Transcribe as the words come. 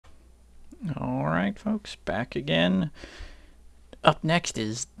Alright, folks, back again. Up next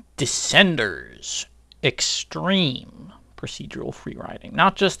is Decenders. Extreme procedural free writing.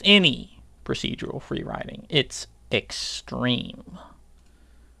 Not just any procedural free writing. It's extreme.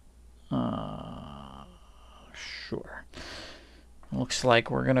 Sure. Looks like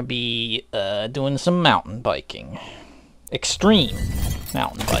we're gonna be doing some mountain biking. Extreme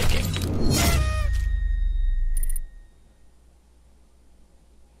mountain biking.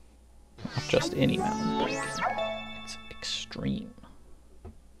 Not just any mountain bike. It's extreme.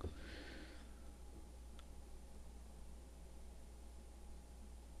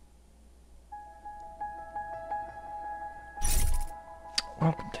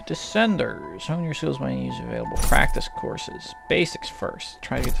 Welcome to Decenders. Hone your skills by using available practice courses. Basics first.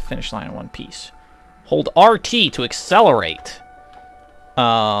 Try to get the finish line in one piece. Hold RT to accelerate.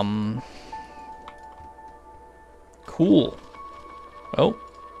 Cool. Oh.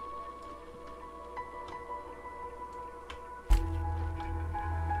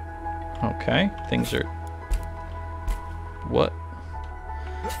 Okay, things are... What?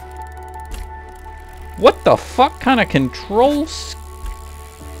 What the fuck kind of controls?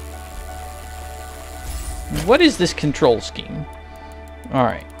 What is this control scheme?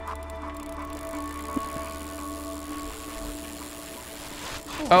 Alright.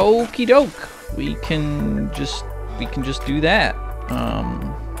 Okie doke. We can just do that.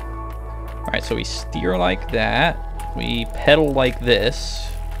 Alright, so we steer like that. We pedal like this.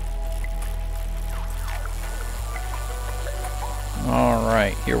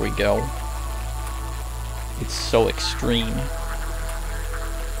 Alright, here we go. It's so extreme.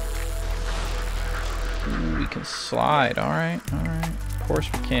 Ooh, we can slide. Alright, alright. Of course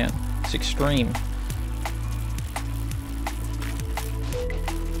we can. It's extreme.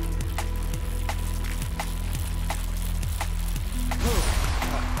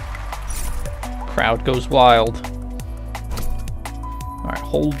 Crowd goes wild. Alright,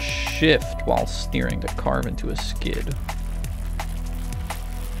 hold shift while steering to carve into a skid.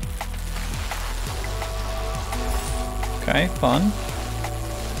 Okay, fun.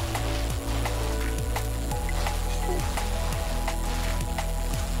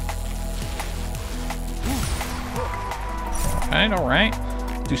 Alright,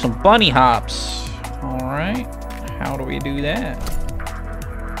 alright. Do some bunny hops. Alright. How do we do that?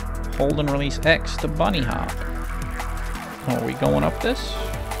 Hold and release X to bunny hop. Oh, are we going up this?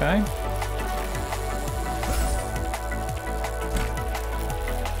 Okay.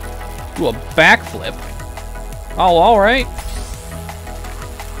 Do a backflip. Oh, alright.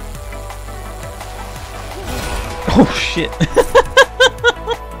 Oh, shit.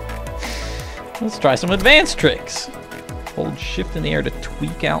 Let's try some advanced tricks. Hold shift in the air to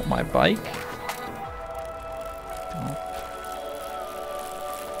tweak out my bike.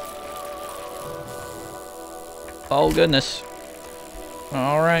 Oh, goodness.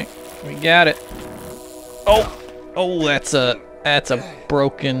 Alright. We got it. Oh! Oh, that's a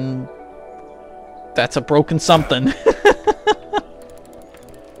broken... That's a broken something.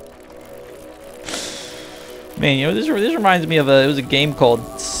 Man, you know, this reminds me of it was a game called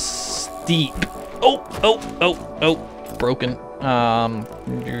Steep. Oh, broken.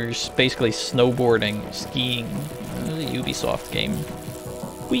 You're basically snowboarding, skiing. It was a Ubisoft game.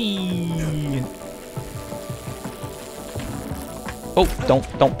 Whee! Oh,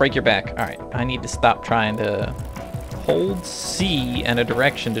 don't break your back. All right, I need to stop trying to hold C and a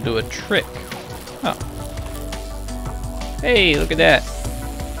direction to do a trick. Oh. Hey, look at that.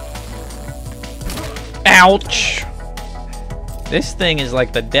 Ouch! This thing is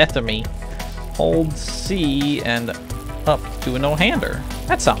like the death of me. Hold C and up to a no-hander.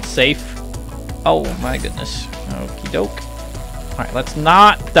 That sounds safe. Oh my goodness. Okie doke. Alright, let's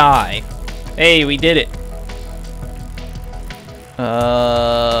not die. Hey, we did it.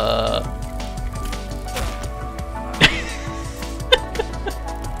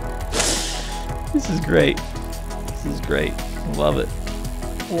 This is great. This is great. Love it.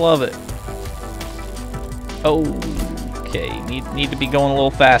 Love it. Okay, need to be going a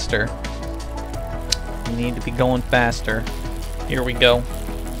little faster. Need to be going faster. Here we go.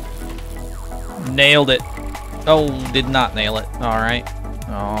 Nailed it. Oh, did not nail it. Alright.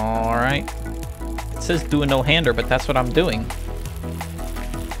 Alright. It says do a no-hander, but that's what I'm doing.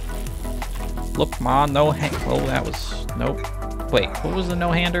 Look, ma, no hand. Oh, that was... Nope. Wait, what was the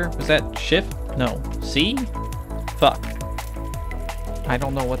no-hander? Was that shift? No. C? Fuck. I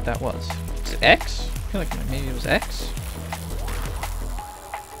don't know what that was. Is it X? I feel like maybe it was X.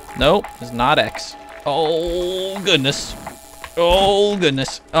 Nope, it's not X. Oh, goodness. Oh,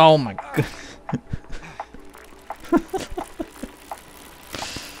 goodness. Oh, my goodness.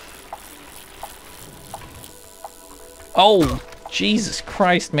 Oh, Jesus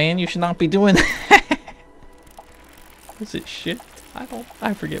Christ, man. You should not be doing that. Was it shift?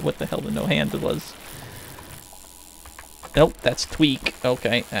 I forget what the hell the no hand was. Nope, that's tweak.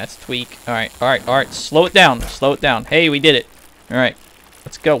 Okay, that's tweak. Alright, alright, alright. Slow it down. Slow it down. Hey, we did it. Alright.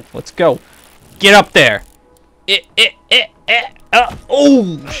 Let's go. Let's go. Get up there.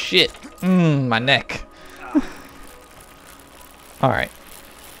 Oh, shit. My neck. Alright.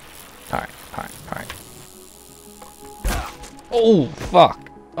 Alright, alright, alright. Oh, fuck.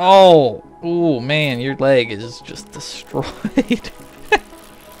 Oh. Oh, man, your leg is just destroyed.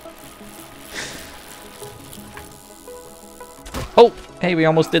 Oh, hey, we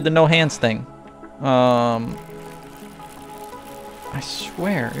almost did the no hands thing. I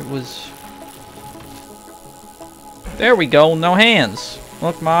swear it was... There we go, no hands.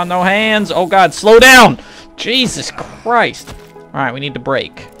 Look, ma, no hands. Oh, God, slow down. Jesus Christ. All right, we need to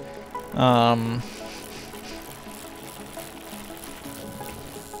break. All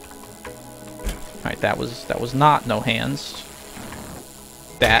right, that was not no hands.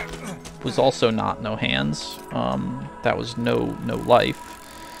 That was also not no hands. That was no life.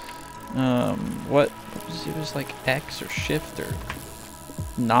 What was it? Was like X or shift or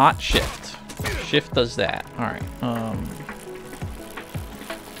not shift. Shift does that. All right. All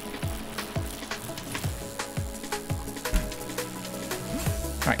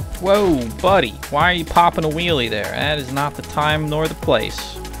right. Whoa, buddy. Why are you popping a wheelie there? That is not the time nor the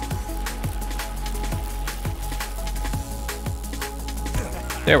place.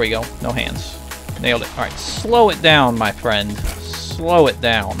 There we go. No hands. Nailed it. All right. Slow it down, my friend. Slow it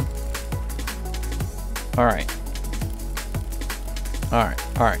down. All right. All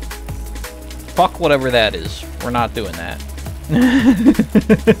right. All right. Fuck whatever that is. We're not doing that.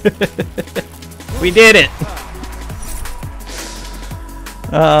 We did it.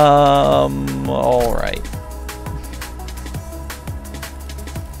 All right.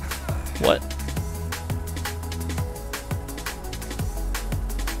 What?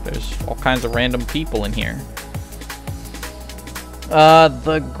 There's all kinds of random people in here.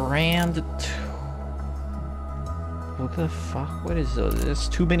 The Grand... What the fuck? What is this? There's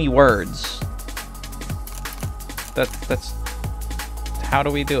too many words. That's... How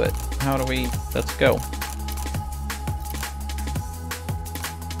do we do it? How do we... Let's go.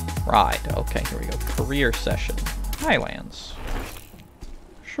 Ride. Okay, here we go. Career session. Highlands.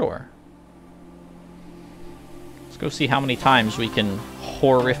 Sure. Let's go see how many times we can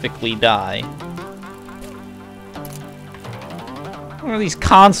horrifically die. What are these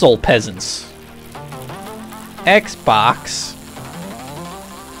console peasants? Xbox.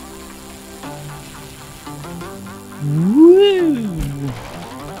 Woo!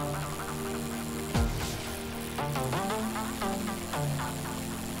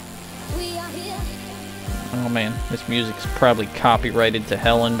 Oh man, this music's probably copyrighted to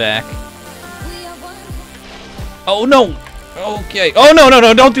hell and back. Oh no! Okay. Oh no, no,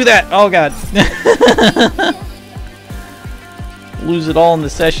 no, don't do that! Oh god. Lose it all and the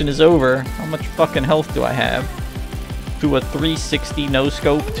session is over. How much fucking health do I have? Do a 360 no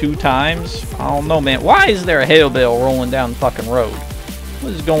scope 2 times? I don't know, man. Why is there a hail bale rolling down the fucking road?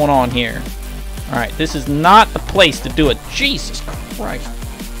 What is going on here? Alright, this is not the place to do it. Jesus Christ.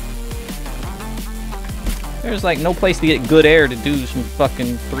 There's like no place to get good air to do some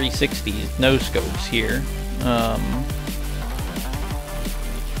fucking 360s no scopes here.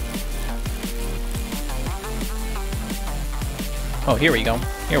 Oh, here we go.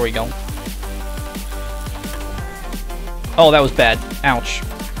 Here we go. Oh, that was bad. Ouch.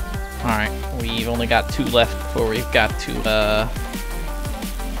 Alright, we've only got 2 left before we've got to,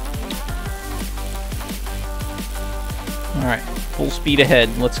 Alright, full speed ahead.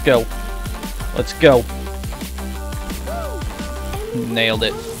 Let's go. Let's go. Nailed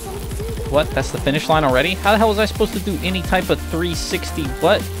it. What? That's the finish line already? How the hell was I supposed to do any type of 360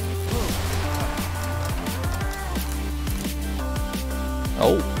 what?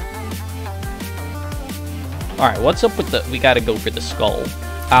 Oh. Alright, what's up with the... We gotta go for the skull.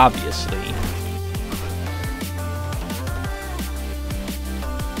 Obviously.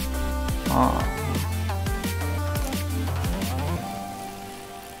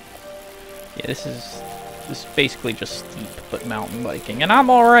 Yeah, this is basically just steep, but mountain biking. And I'm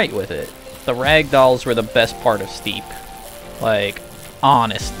alright with it. The ragdolls were the best part of steep. Like,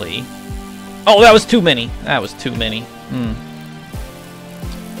 honestly. Oh, that was too many. That was too many. It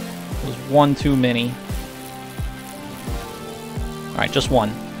was one too many. Alright, just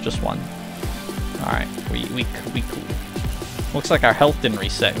one. Just one. Alright, we cool. Looks like our health didn't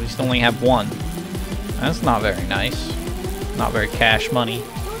reset. We just only have 1. That's not very nice. Not very cash money.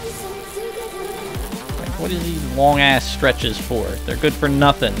 What is these long-ass stretches for? They're good for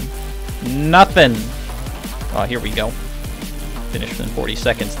nothing. Nothing! Oh, here we go. Finished in 40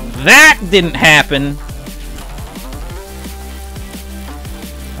 seconds. That didn't happen!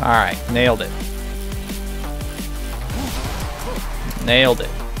 Alright, nailed it. Nailed it.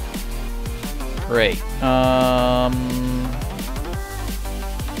 Great.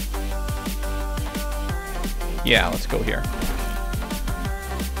 Yeah, let's go here.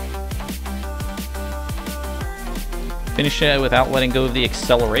 Finish it without letting go of the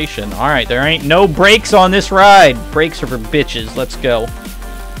acceleration. Alright, there ain't no brakes on this ride. Brakes are for bitches. Let's go.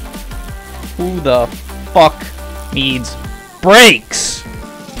 Who the fuck needs brakes?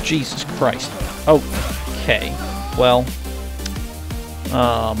 Jesus Christ. Okay. Well.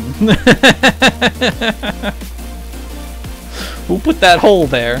 Who put that hole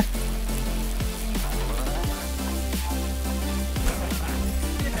there?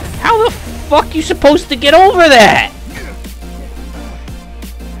 How the fuck you supposed to get over that?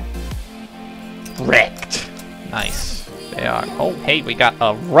 Wrecked. Nice. They are. Oh, hey, we got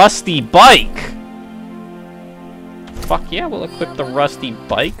a rusty bike. Fuck yeah, we'll equip the rusty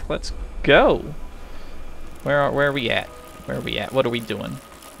bike. Let's go. Where are we at? Where are we at? What are we doing?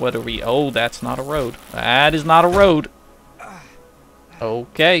 What are we? Oh, that's not a road. That is not a road.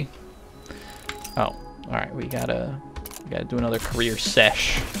 Okay. Oh, all right. We gotta do another career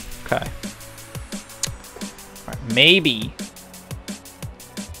sesh. Okay. All right. Maybe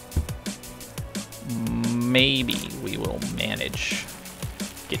we will manage.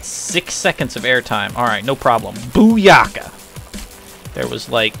 Get 6 seconds of airtime. All right, no problem. Booyaka. There was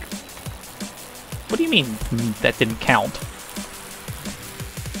like. What do you mean that didn't count?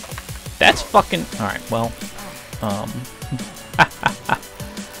 That's fucking... Alright, well...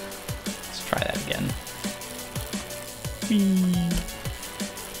 Let's try that again. Whee.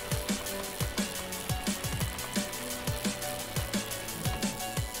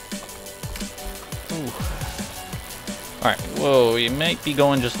 Alright, whoa, you might be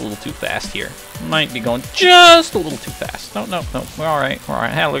going just a little too fast here. Might be going just a little too fast. No, we're alright, we're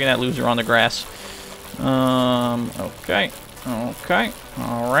alright. Hey, look at that loser on the grass. Okay. Okay.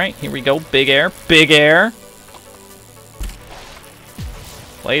 Alright, here we go. Big air. Big air.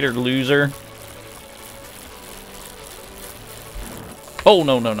 Later, loser. Oh,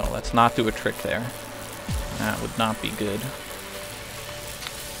 no. Let's not do a trick there. That would not be good.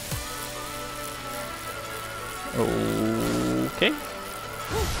 Okay.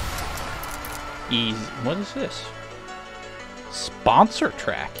 Easy. What is this? Sponsor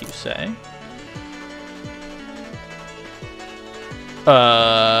track, you say?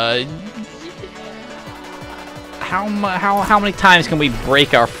 How many times can we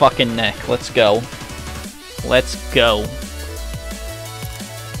break our fucking neck? Let's go. Let's go.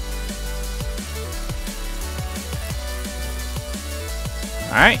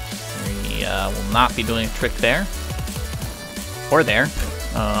 Alright. We will not be doing a trick there. Or there.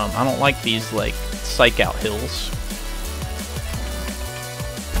 I don't like these, like, psych-out hills.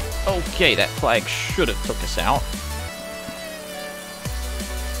 Okay, that flag should have took us out.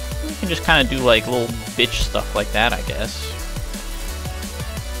 We can just kind of do, like, little bitch stuff like that, I guess.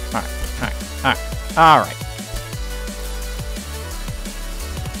 Alright.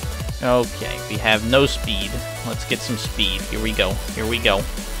 Okay, we have no speed. Let's get some speed. Here we go.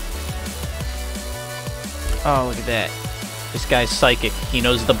 Oh, look at that. This guy's psychic. He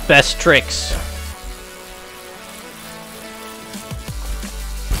knows the best tricks.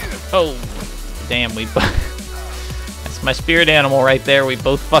 Oh, damn, we... That's my spirit animal right there. We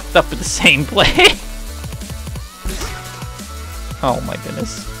both fucked up at the same play. Oh, my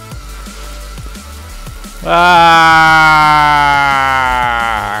goodness. Ah!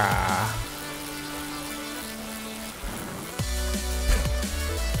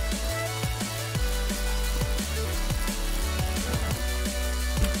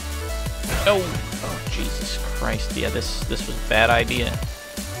 Oh, Jesus Christ. Yeah, this was a bad idea.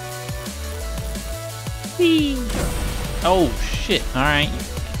 Whee! Oh, shit. Alright.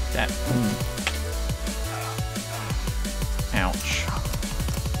 That. Ouch.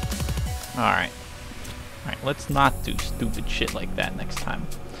 Alright. Alright, let's not do stupid shit like that next time.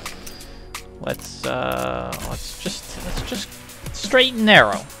 Let's just straight and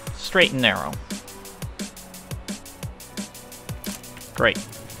narrow. Straight and narrow. Great.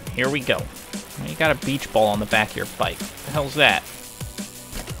 Here we go. You got a beach ball on the back of your bike. What the hell's that?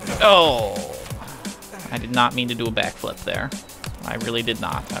 Oh! I did not mean to do a backflip there. I really did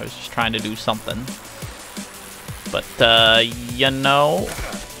not. I was just trying to do something. But, you know...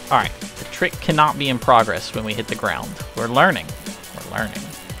 Alright, the trick cannot be in progress when we hit the ground. We're learning.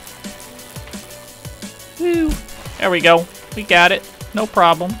 Woo! There we go. We got it. No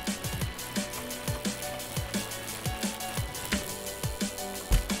problem.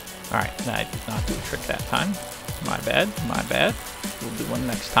 Alright, I did not do a trick that time. My bad, my bad. We'll do one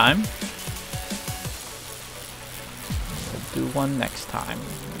next time. We'll do one next time.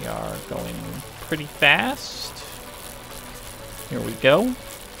 We are going pretty fast. Here we go.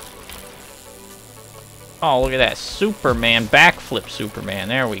 Oh, look at that. Superman. Backflip Superman.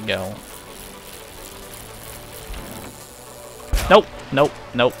 There we go. Nope. Nope.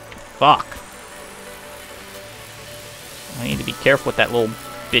 Nope. Fuck. I need to be careful with that little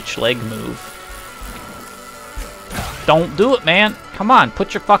bitch leg move. Don't do it, man. Come on.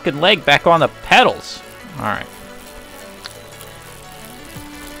 Put your fucking leg back on the pedals. Alright.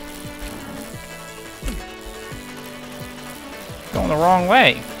 Going the wrong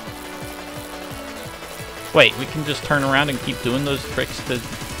way. Wait, we can just turn around and keep doing those tricks to...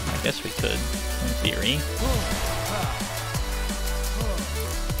 I guess we could, in theory.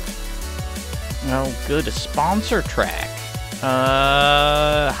 Oh, good. A sponsor track.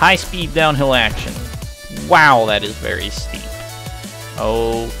 High-speed downhill action. Wow, that is very steep.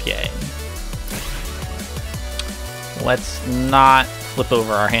 Okay. Let's not flip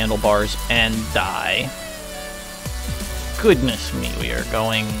over our handlebars and die. Goodness me, we are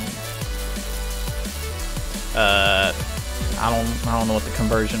going... I don't know what the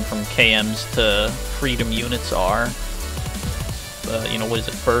conversion from KMs to freedom units are. You know, what is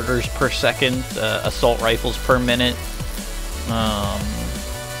it? Burgers per second, assault rifles per minute.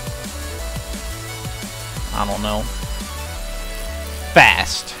 I don't know.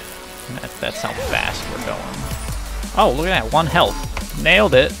 Fast. That's how fast we're going. Oh, look at that. 1 health.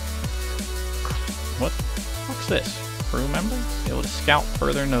 Nailed it. What the fuck's this? Crew member? Be able to scout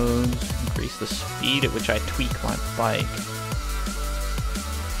further nodes. Increase the speed at which I tweak my bike.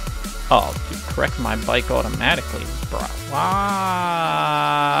 Oh, to correct my bike automatically. Wow.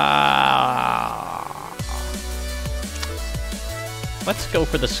 Let's go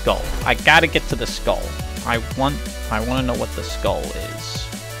for the skull. I gotta get to the skull. I want to know what the skull is.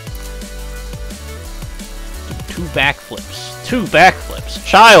 Do 2 backflips. 2 backflips.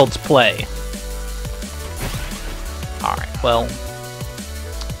 Child's play. Alright, well...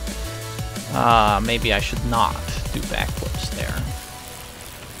 maybe I should not do backflips there.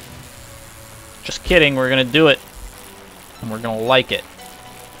 Just kidding, we're gonna do it. And we're gonna like it.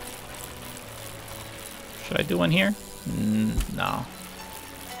 Should I do one here? No.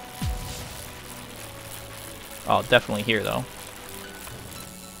 Oh, definitely here, though.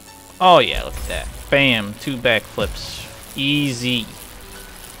 Oh, yeah, look at that. Bam, 2 backflips. Easy.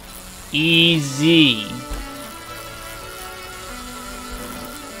 Easy.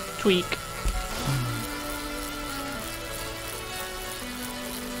 Tweak.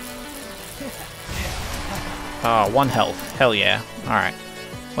 1 health. Hell yeah. Alright.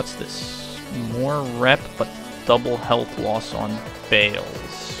 What's this? More rep, but double health loss on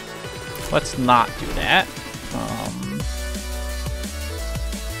fails. Let's not do that.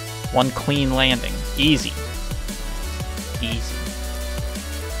 1 clean landing. Easy. Easy.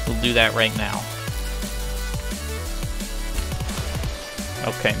 We'll do that right now.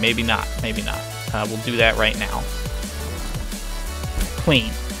 Okay, maybe not. Maybe not. We'll do that right now.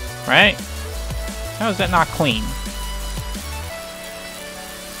 Clean. Right? How is that not clean?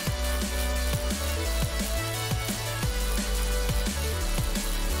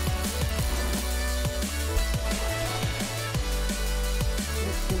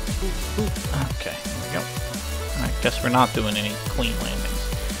 Okay, there we go. I guess we're not doing any clean landings.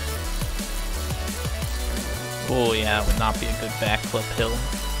 Oh yeah, it would not be a good backflip hill.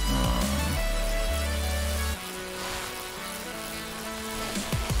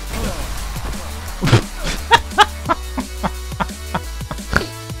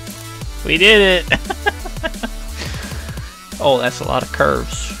 We did it! Oh, that's a lot of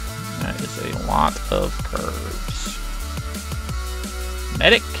curves. That is a lot of curves.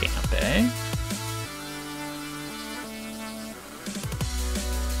 Medic camp, eh?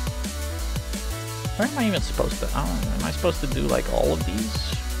 Where am I even supposed to... I don't know. Am I supposed to do, like, all of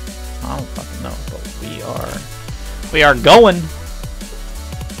these? I don't fucking know, but we are going!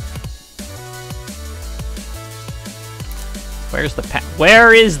 Where's the path?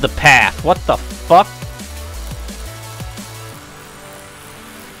 Where is the path? What the fuck?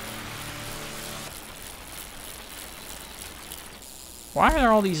 Why are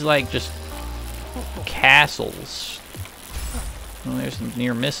there all these, like, just castles? Oh, there's some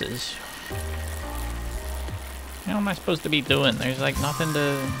near misses. What am I supposed to be doing? There's, like, nothing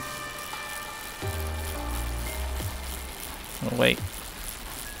to... Oh, wait.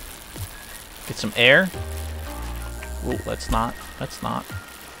 Get some air? Ooh, let's not. Let's not.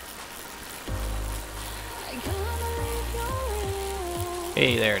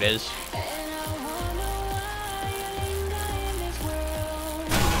 Hey, there it is.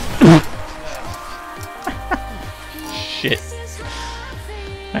 Shit.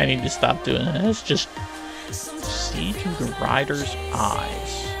 I need to stop doing that. Let's just see through the rider's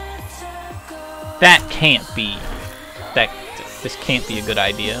eyes. That can't be. This can't be a good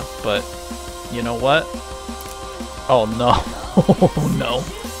idea, but you know what? Oh no. Oh no.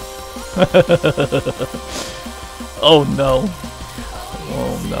 Oh no.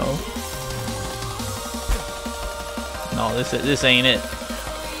 Oh no. No, this ain't it.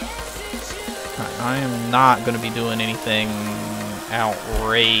 I am not going to be doing anything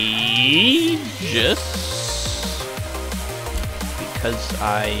outrageous because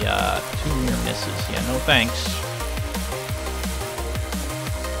two near misses. Yeah, no thanks.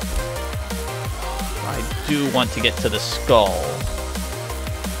 I do want to get to the skull.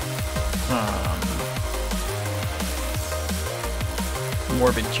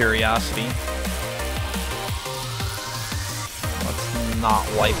 Morbid curiosity. Let's not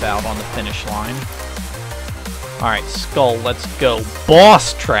wipe out on the finish line. Alright, skull, let's go.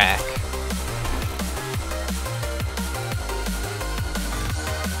 Boss track!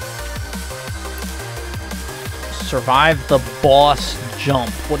 Survive the boss jump.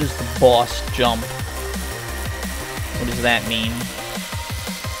 What is the boss jump? What does that mean?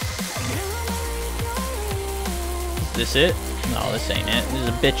 Is this it? No, this ain't it. This is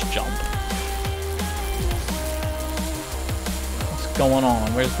a bitch jump. What's going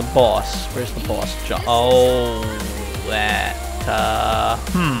on? Where's the boss? Where's the boss jump? Oh, that,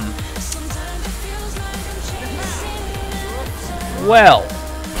 Well.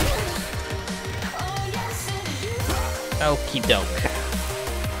 Okie doke.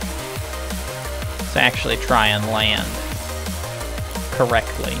 Let's actually try and land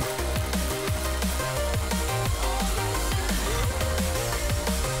correctly.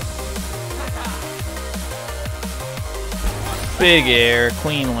 Big air,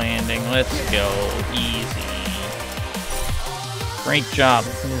 clean landing, let's go, easy. Great job.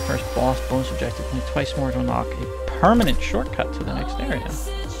 The first boss bonus objective, only twice more to unlock a permanent shortcut to the next area.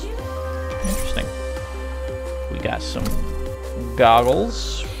 Interesting. We got some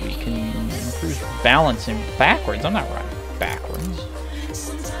goggles. We can improve balancing backwards. I'm not riding backwards.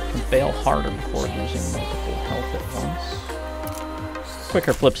 Can fail harder before losing multiple health at once.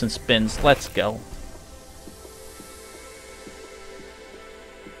 Quicker flips and spins. Let's go.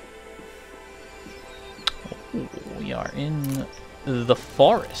 We are in the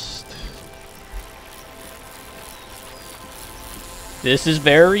forest. This is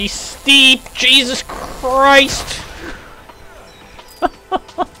very steep. Jesus Christ.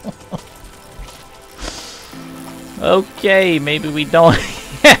 Okay, maybe we don't.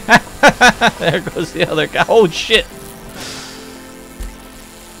 There goes the other guy. Oh shit.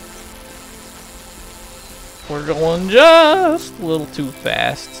 We're going just a little too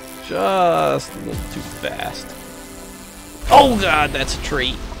fast. Just a little too fast. Oh god, that's a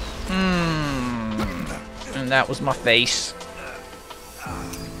tree. And that was my face.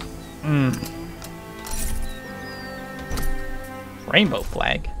 Rainbow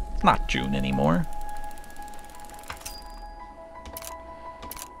flag. It's not June anymore.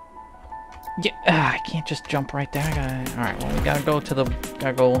 Yeah, I can't just jump right there. Alright, well, we gotta go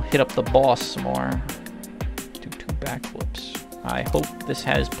hit up the boss some more. Do 2 backflips. I hope this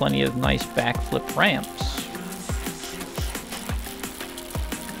has plenty of nice backflip ramps.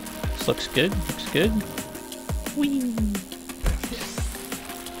 This looks good, looks good. Whee!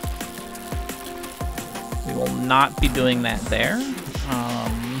 We will not be doing that there.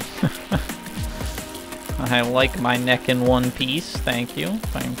 I like my neck in one piece. Thank you,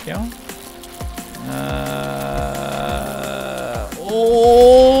 thank you.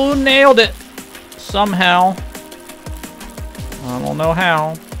 Oh, nailed it! Somehow. I don't know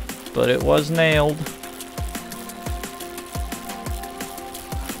how, but it was nailed.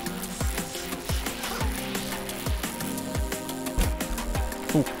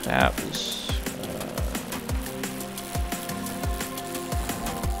 Ooh, that was...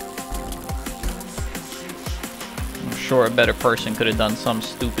 I'm sure a better person could have done some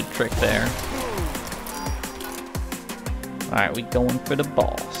stupid trick there. Alright, we going for the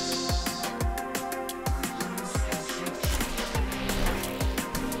boss.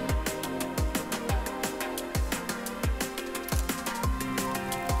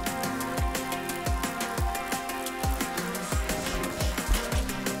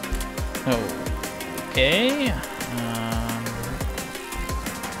 Okay.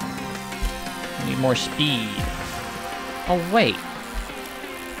 Need more speed. Oh, wait.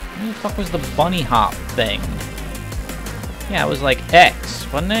 What the fuck was the bunny hop thing? Yeah, it was like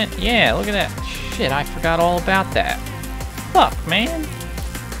X, wasn't it? Yeah, look at that. Shit, I forgot all about that. Fuck, man.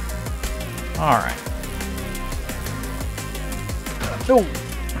 Alright. Oh.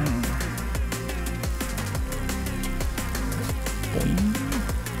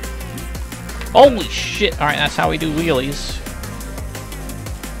 Holy shit. Alright, that's how we do wheelies.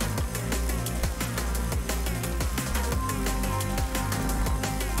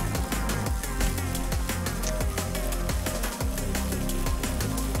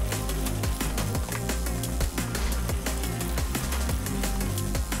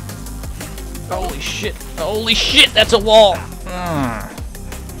 Holy shit. Holy shit, that's a wall. Alright.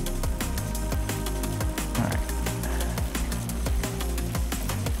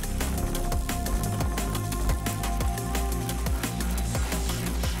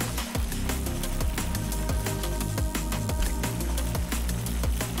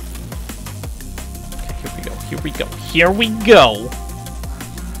 Here we go. Here we go.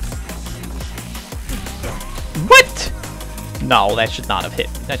 What? No, that should not have hit.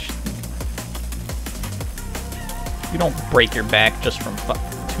 That should... You don't break your back just from 2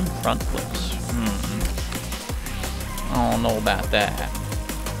 front flips. I don't know about that.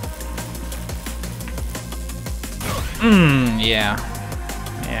 Yeah.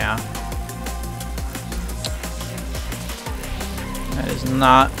 Yeah. That is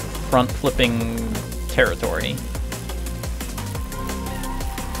not front flipping territory.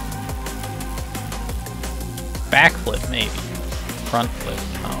 Backflip, maybe. Front flip,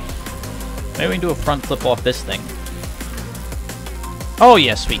 no. Maybe we can do a front flip off this thing. Oh,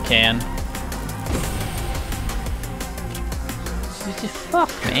 yes, we can. Fuck,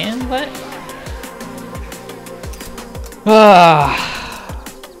 man. What?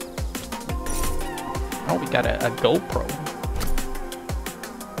 Oh, we got a GoPro.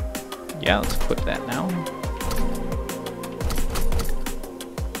 Yeah, let's equip that now.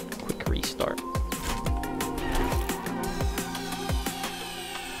 Quick restart.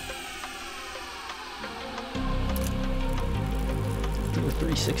 Do a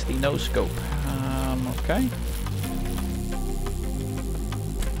 360 no scope. Okay.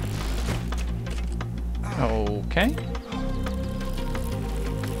 Okay.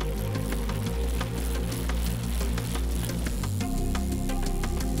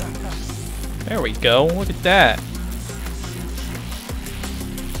 There we go. Look at that.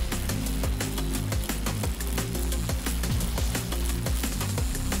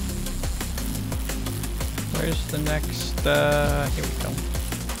 Where's the next, here we go.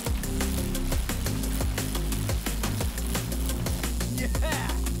 Yeah.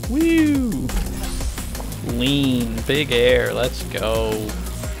 Woo! Lean, big air, let's go.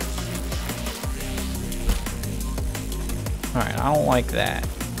 Alright, I don't like that.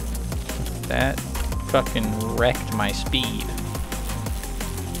 That fucking wrecked my speed.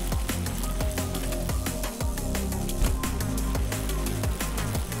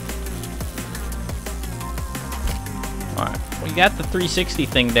 Alright, we got the 360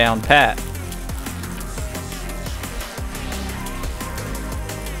 thing down pat.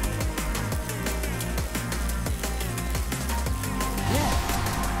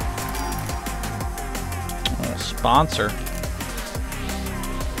 Sponsor.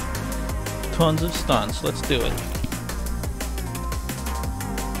 Tons of stunts. Let's do it.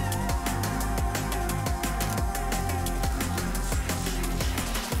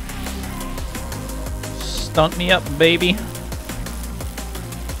 Stunt me up, baby.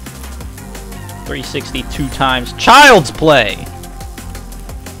 360 2 times. Child's play!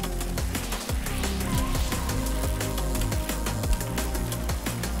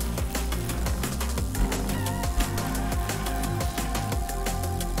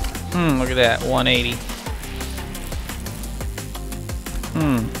 Look at that, 180.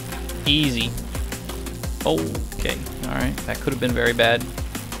 Easy. Okay, alright, that could have been very bad.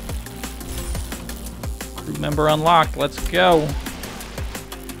 Crew member unlocked, let's go.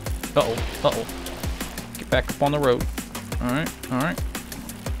 Uh-oh, uh-oh. Get back up on the road. Alright, alright.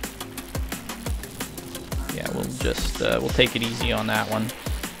 Yeah, we'll just, we'll take it easy on that one.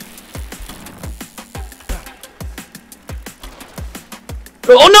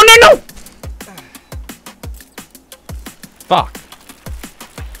 Oh, no, no, no! Fuck.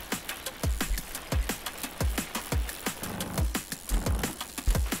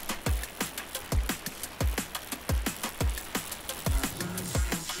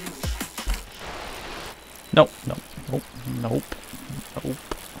 Nope, nope, nope, nope, nope.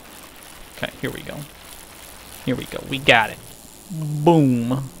 Okay, here we go. Here we go. We got it.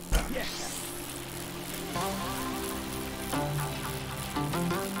 Boom.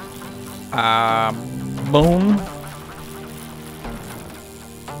 Boom.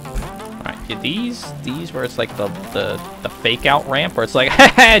 Alright, yeah, these where it's like the fake out ramp where it's like,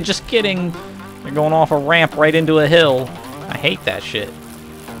 haha, just kidding. You're going off a ramp right into a hill. I hate that shit.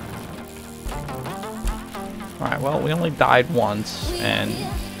 Alright, well, we only died once, and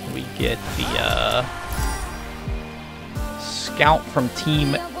we get the, scout from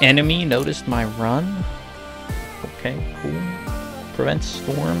Team Enemy noticed my run. Okay, cool. Prevent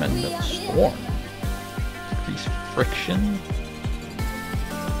storm and storm. Increase friction.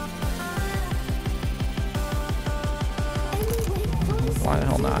 Why the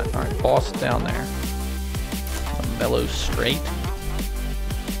hell not? Alright, boss down there. Mellow straight.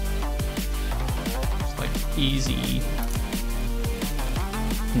 It's like easy.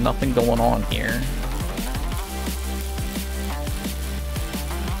 Nothing going on here.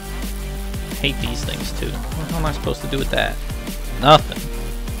 Hate these things too. What am I supposed to do with that? Nothing.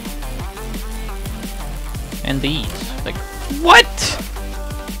 And these. Like, what?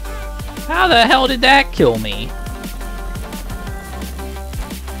 How the hell did that kill me?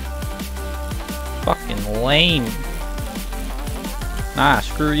 Fucking lame. Nah,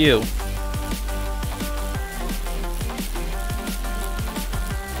 screw you.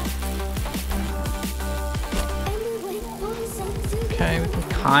 Okay, we can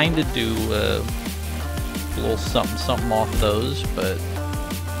kind of do a little something off those, but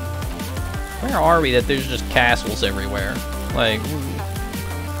where are we that there's just castles everywhere? Like,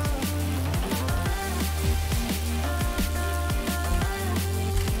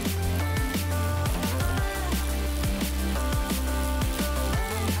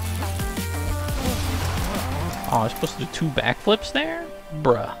 oh, I was supposed to do 2 backflips there?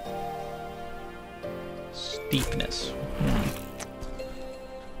 Bruh. Steepness.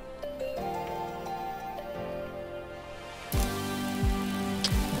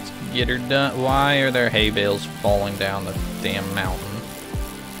 Let's get her done. Why are there hay bales falling down the damn mountain?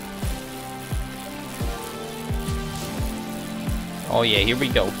 Oh yeah, here we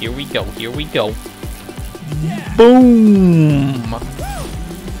go, here we go, here we go. Yeah. Boom!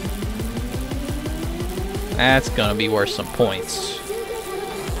 That's gonna be worth some points.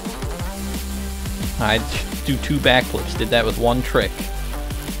 I do 2 backflips, did that with 1 trick.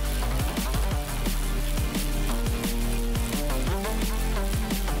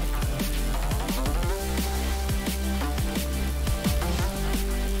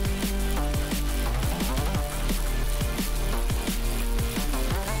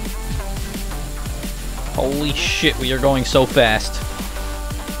 Holy shit, we are going so fast.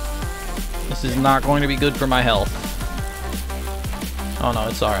 This is not going to be good for my health. Oh no,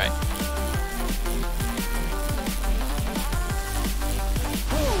 it's alright.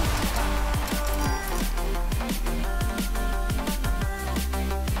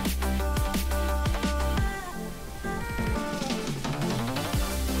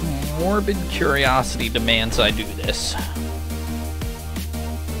 Morbid curiosity demands I do this.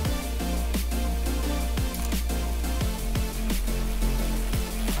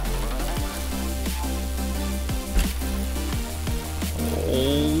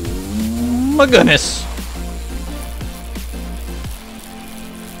 Oh my goodness!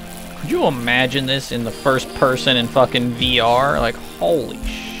 Could you imagine this in the first person in fucking VR? Like, holy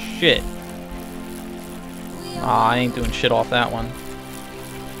shit. Aw, I ain't doing shit off that one.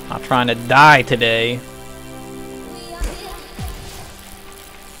 Not trying to die today.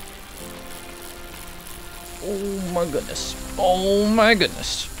 Oh my goodness. Oh my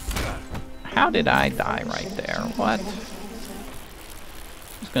goodness. How did I die right there? What?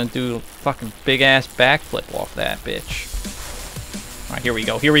 Gonna do a fucking big ass backflip off that bitch. Alright, here we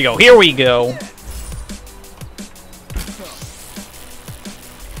go, here we go, here we go!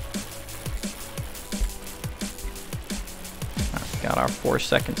 Alright, got our 4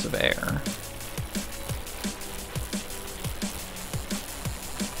 seconds of air.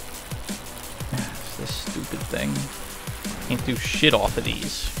 It's this stupid thing. Can't do shit off of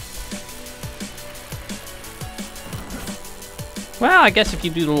these. Well, I guess if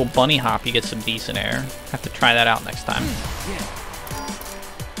you do the little bunny hop, you get some decent air. Have to try that out next time.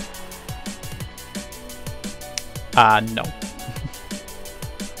 No.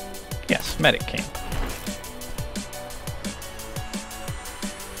 Yes, medic king.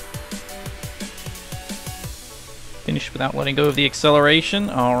 Finish without letting go of the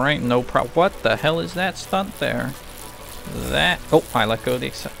acceleration. Alright, no problem. What the hell is that stunt there? That... Oh, I let go of the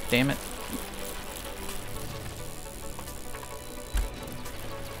acceleration. Damn it.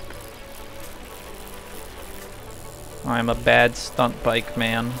 I'm a bad stunt bike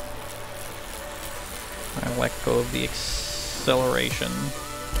man. I let go of the acceleration.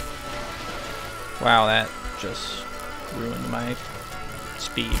 Wow, that just ruined my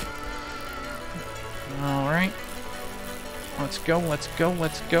speed. Alright. Let's go, let's go,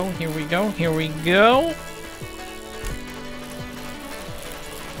 let's go. Here we go, here we go.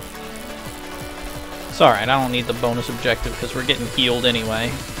 It's alright, I don't need the bonus objective because we're getting healed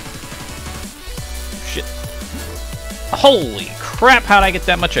anyway. Shit. Holy crap, how'd I get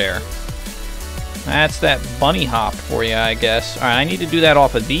that much air? That's that bunny hop for you, I guess. Alright, I need to do that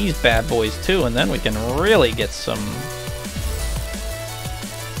off of these bad boys too, and then we can really get some...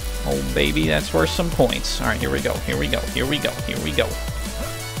 Oh baby, that's worth some points. Alright, here we go, here we go, here we go, here we go.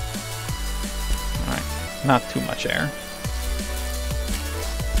 Alright, not too much air.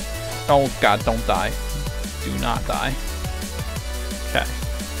 Oh god, don't die. Do not die. Okay.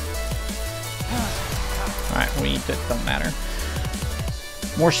 Alright, that don't matter.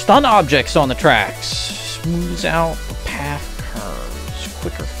 More stun objects on the tracks. Smooths out the path curves.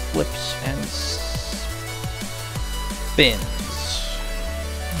 Quicker flips and spins.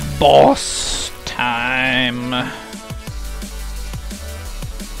 Boss time.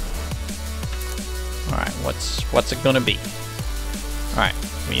 Alright, what's it gonna be? Alright,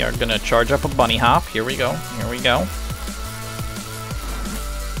 we are gonna charge up a bunny hop. Here we go. Here we go.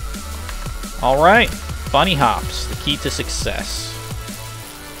 Alright, bunny hops, the key to success.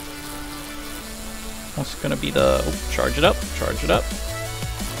 What's gonna be the... Oh, charge it up, charge it up.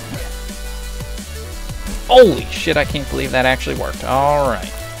 Holy shit, I can't believe that actually worked.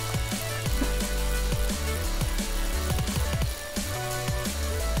 Alright.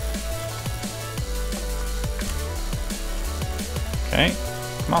 Okay.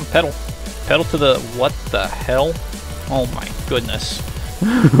 Come on, pedal. Pedal to the... What the hell? Oh my goodness.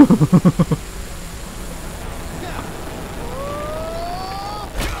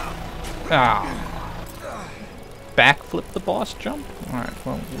 Ah. Backflip the boss jump? Alright,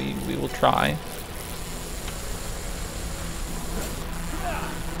 well, we will try.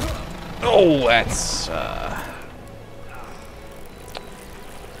 Oh, that's,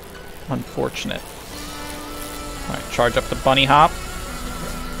 unfortunate. Alright, charge up the bunny hop.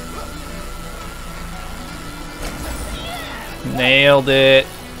 Nailed it.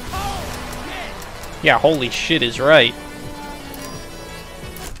 Yeah, holy shit is right.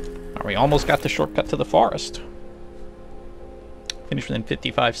 Alright, we almost got the shortcut to the forest. Finish within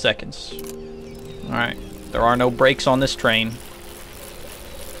 55 seconds. Alright, there are no brakes on this train.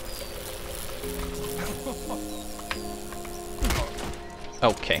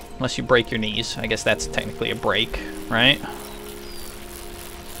 Okay, unless you break your knees. I guess that's technically a break, right?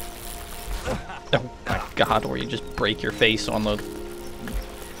 Oh my god, or you just break your face on the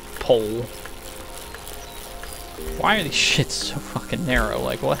pole. Why are these shits so fucking narrow?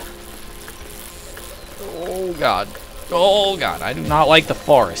 Like, what? Oh god. Oh god, I do not like the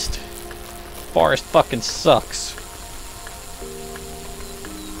forest. Forest fucking sucks.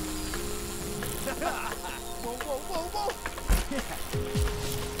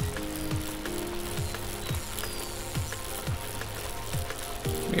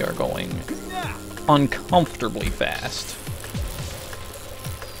 We are going uncomfortably fast.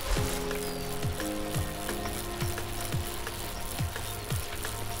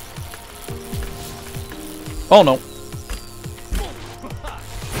 Oh no.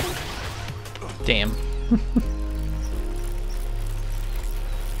 Damn.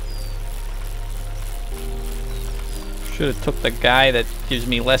 Should have took the guy that gives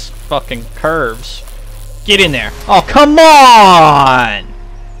me less fucking curves. Get in there. Oh, come on!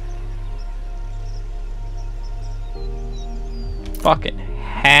 Fucking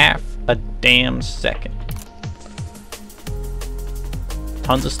half a damn second.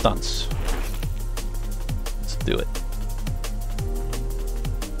 Tons of stunts. Let's do it.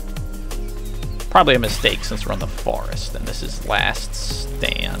 Probably a mistake since we're on the forest and this is last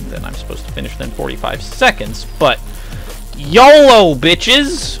stand and I'm supposed to finish within 45 seconds, but YOLO,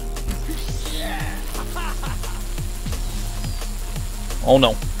 bitches! Oh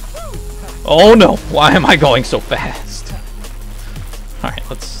no. Oh no! Why am I going so fast? Alright,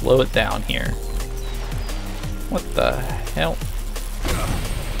 let's slow it down here. What the hell?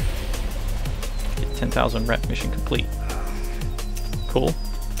 Get 10,000 rep mission complete. Cool.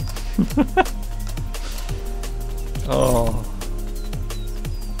 Oh.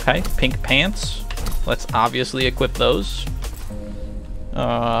 Okay, pink pants. Let's obviously equip those.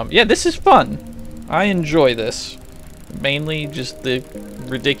 Yeah, this is fun. I enjoy this. Mainly just the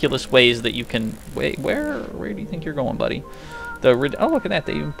ridiculous ways that you can... Wait, where do you think you're going, buddy? Oh, look at that.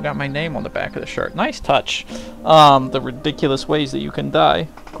 They even got my name on the back of the shirt. Nice touch. The ridiculous ways that you can die.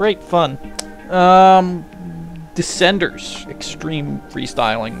 Great fun. Descenders. Extreme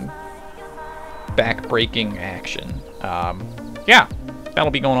freestyling. back-breaking action. Yeah,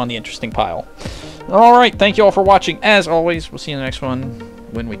 that'll be going on the interesting pile. Alright, thank you all for watching. As always, we'll see you in the next one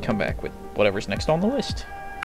when we come back with whatever's next on the list.